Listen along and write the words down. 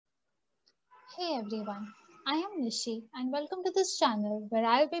Hey everyone, I am Nishi and welcome to this channel where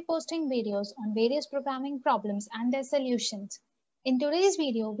I'll be posting videos on various programming problems and their solutions. In today's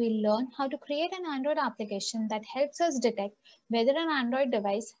video, we'll learn how to create an Android application that helps us detect whether an Android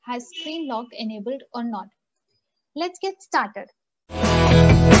device has screen lock enabled or not. Let's get started.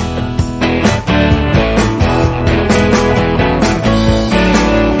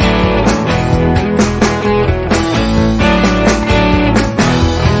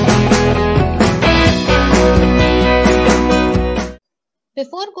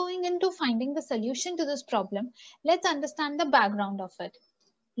 Before going into finding the solution to this problem, let's understand the background of it.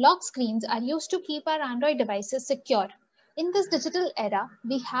 Lock screens are used to keep our Android devices secure. In this digital era,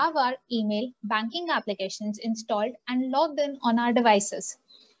 we have our email, banking applications installed and logged in on our devices.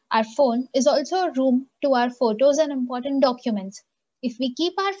 Our phone is also a room to our photos and important documents. If we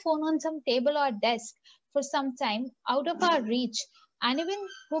keep our phone on some table or desk for some time out of our reach, anyone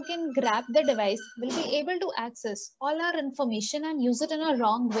who can grab the device will be able to access all our information and use it in a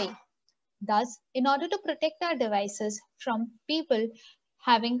wrong way. Thus, in order to protect our devices from people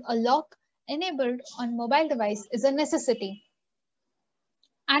having a lock enabled on mobile device is a necessity.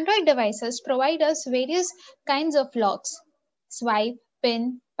 Android devices provide us various kinds of locks. Swipe,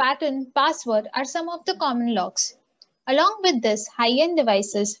 pin, pattern, password are some of the common locks. Along with this, high-end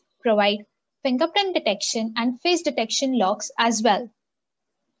devices provide fingerprint detection and face detection locks as well.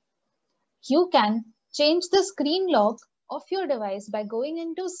 You can change the screen lock of your device by going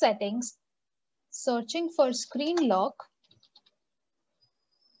into settings, searching for screen lock,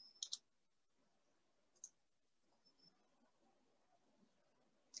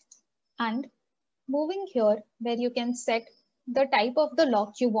 and moving here where you can set the type of the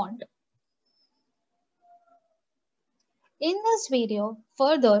lock you want. In this video,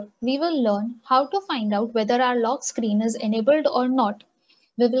 further, we will learn how to find out whether our lock screen is enabled or not.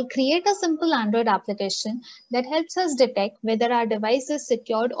 We will create a simple Android application that helps us detect whether our device is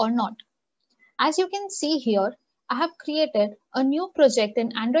secured or not. As you can see here, I have created a new project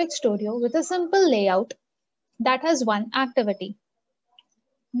in Android Studio with a simple layout that has one activity.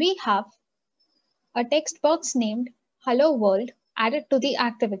 We have a text box named Hello World added to the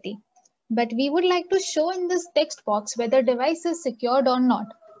activity. But we would like to show in this text box whether device is secured or not.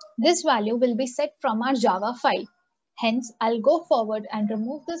 This value will be set from our Java file. Hence, I'll go forward and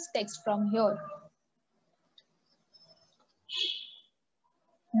remove this text from here.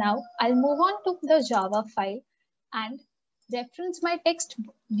 Now, I'll move on to the Java file and reference my text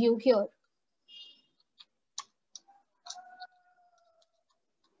view here.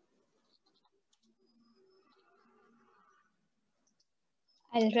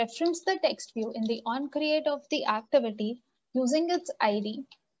 I'll reference the text view in the onCreate of the activity using its ID.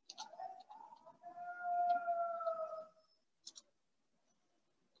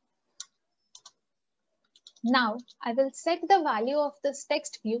 Now, I will set the value of this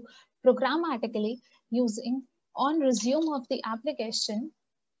text view programmatically using onResume of the application.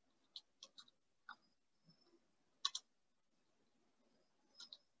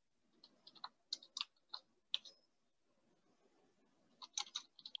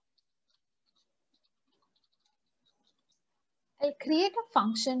 I'll create a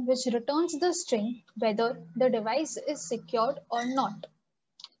function which returns the string whether the device is secured or not.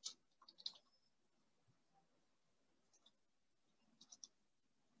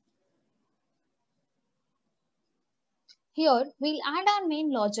 Here, we'll add our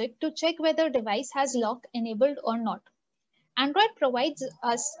main logic to check whether device has lock enabled or not. Android provides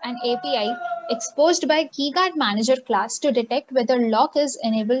us an API exposed by KeygaurdManager class to detect whether lock is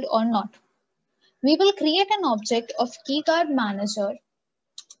enabled or not. We will create an object of KeygaurdManager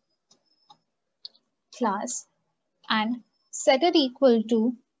class and set it equal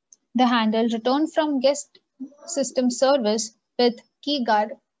to the handle returned from guest system service with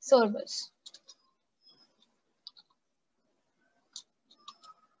KeyGuard service.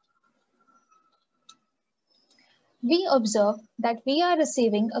 We observe that we are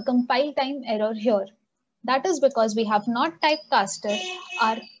receiving a compile time error here. That is because we have not typecasted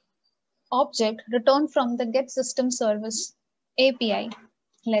our object returned from the get system service API.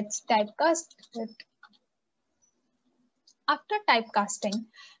 Let's typecast it. After typecasting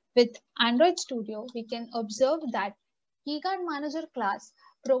with Android Studio, we can observe that KeygaurdManager class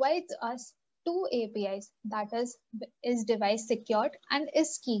provides us two APIs, that is isDeviceSecure and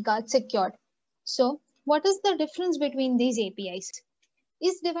isKeygaurdSecure. So, what is the difference between these APIs?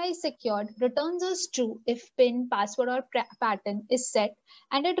 isDeviceSecure returns us true if PIN, password, or pattern is set,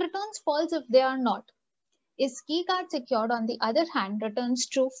 and it returns false if they are not. isKeygaurdSecure, on the other hand, returns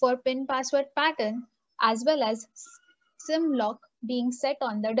true for PIN, password, pattern, as well as SIM lock being set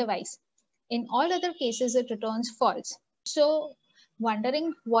on the device. In all other cases, it returns false. So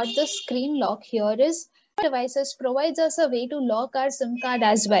wondering what the screen lock here is, devices provides us a way to lock our SIM card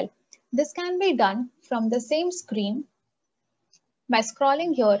as well. This can be done from the same screen by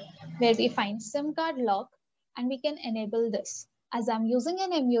scrolling here where we find SIM card lock, and we can enable this. As I'm using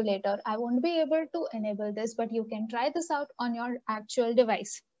an emulator, I won't be able to enable this, but you can try this out on your actual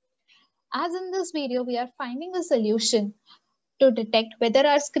device. As in this video, we are finding a solution to detect whether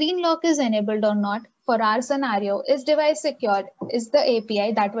our screen lock is enabled or not. For our scenario, isDeviceSecure is the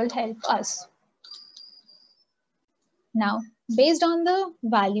API that will help us. Now, based on the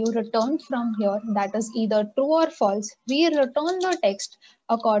value returned from here, that is either true or false, we return the text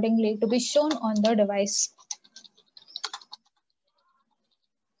accordingly to be shown on the device.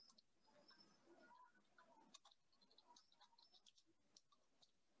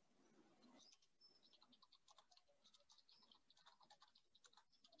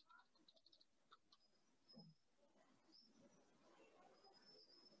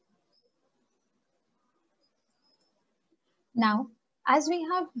 Now, as we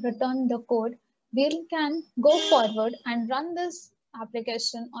have written the code, we can go forward and run this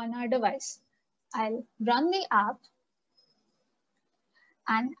application on our device. I'll run the app.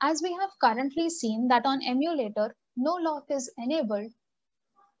 And as we have currently seen that on emulator, no lock is enabled,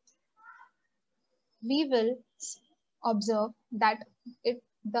 we will observe that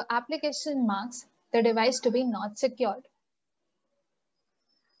the application marks the device to be not secured.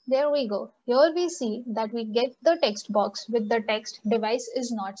 There we go. Here we see that we get the text box with the text device is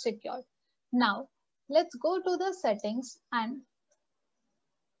not secured. Now, let's go to the settings and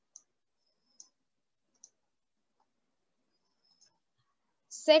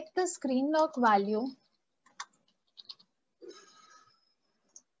set the screen lock value .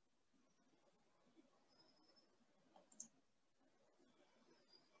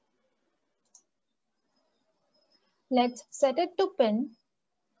 Let's set it to pin.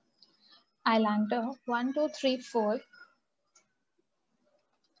 I'll enter 1, 2, 3, 4.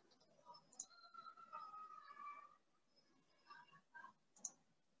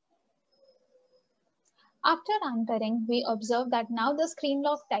 After entering, we observe that now the screen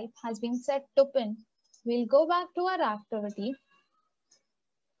lock type has been set to pin. We'll go back to our activity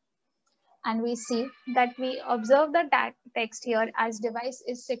and we see that we observe the text here as device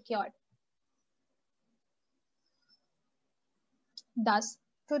is secured. Thus,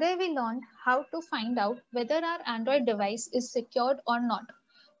 today we learned how to find out whether our Android device is secured or not.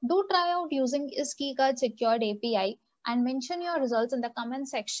 Do try out using isKeygaurdSecure API and mention your results in the comment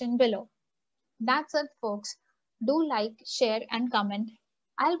section below. That's it, folks. Do like, share, and comment.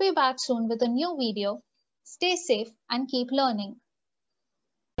 I'll be back soon with a new video. Stay safe and keep learning.